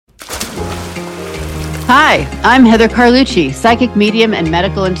Hi, I'm Heather Carlucci, psychic medium and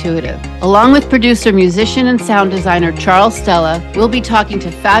medical intuitive. Along with producer, musician, and sound designer Charles Stella, we'll be talking to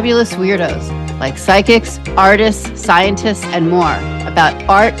fabulous weirdos like psychics, artists, scientists, and more about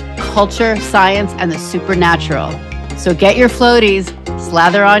art, culture, science, and the supernatural. So get your floaties,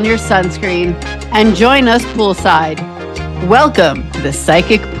 slather on your sunscreen, and join us poolside. Welcome to the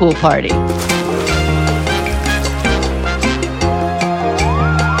Psychic Pool Party.